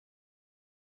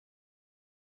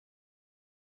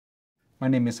My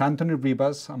name is Anthony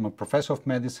Rivas. I'm a professor of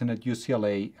medicine at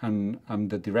UCLA, and I'm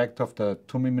the director of the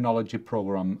Tumor Immunology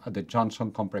program at the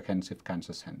Johnson Comprehensive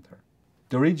Cancer Center.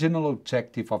 The original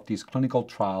objective of this clinical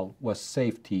trial was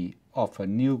safety of a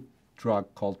new drug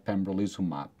called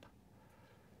Pembrolizumab.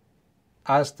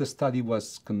 As the study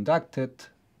was conducted,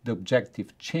 the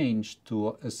objective changed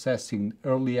to assessing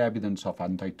early evidence of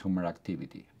anti-tumor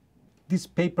activity. This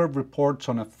paper reports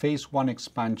on a phase 1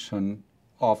 expansion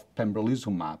of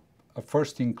Pembrolizumab, a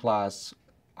first-in-class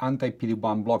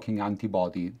anti-PD-1 blocking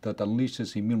antibody that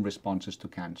unleashes immune responses to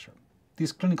cancer.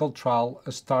 This clinical trial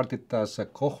started as a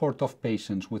cohort of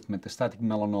patients with metastatic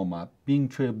melanoma being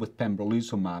treated with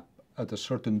Pembrolizumab at a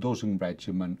certain dosing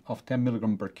regimen of 10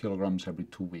 mg per kilogram every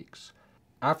 2 weeks.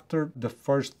 After the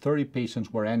first 30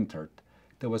 patients were entered,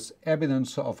 there was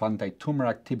evidence of anti-tumor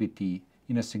activity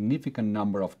in a significant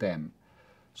number of them.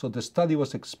 So the study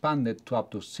was expanded to up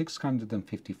to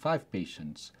 655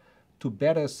 patients to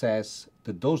better assess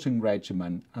the dosing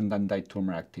regimen and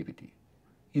anti-tumor activity.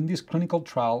 In this clinical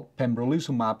trial,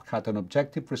 Pembrolizumab had an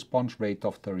objective response rate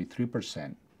of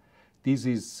 33%. This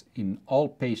is in all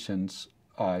patients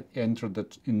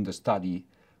entered in the study,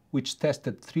 which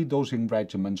tested 3 dosing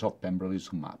regimens of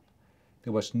Pembrolizumab.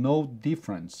 There was no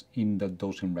difference in the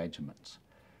dosing regimens.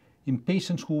 In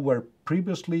patients who were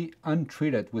previously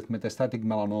untreated with metastatic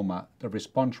melanoma, the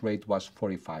response rate was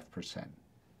 45%.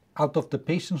 Out of the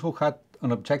patients who had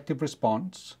an objective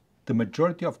response, the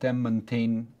majority of them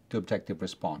maintained the objective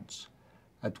response.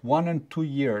 At 1 and 2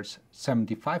 years,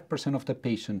 75% of the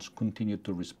patients continued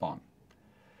to respond.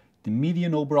 The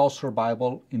median overall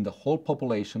survival in the whole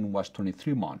population was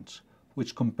 23 months,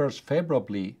 which compares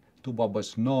favorably to what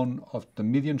was known of the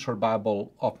median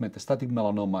survival of metastatic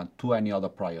melanoma to any other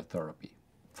prior therapy.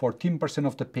 14%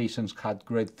 of the patients had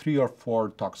grade 3 or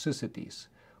 4 toxicities,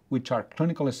 which are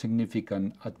clinically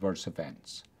significant adverse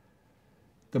events.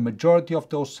 The majority of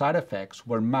those side effects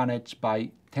were managed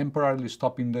by temporarily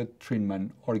stopping the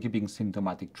treatment or giving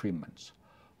symptomatic treatments.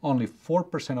 Only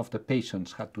 4% of the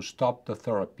patients had to stop the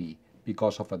therapy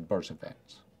because of adverse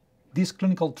events. This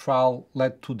clinical trial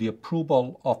led to the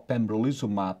approval of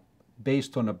Pembrolizumab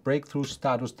based on a breakthrough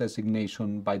status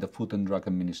designation by the Food and Drug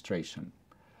Administration.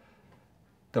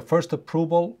 The first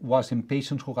approval was in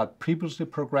patients who had previously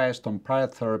progressed on prior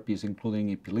therapies,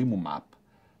 including ipilimumab,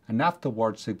 and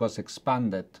afterwards it was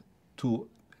expanded to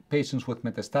patients with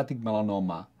metastatic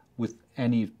melanoma with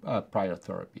any prior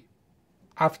therapy.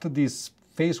 After this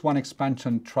phase 1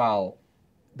 expansion trial,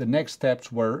 the next steps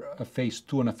were a phase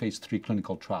 2 and a phase 3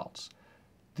 clinical trials.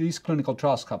 These clinical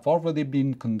trials have already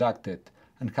been conducted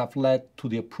and have led to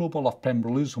the approval of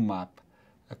Pembrolizumab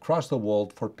across the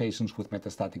world for patients with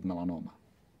metastatic melanoma.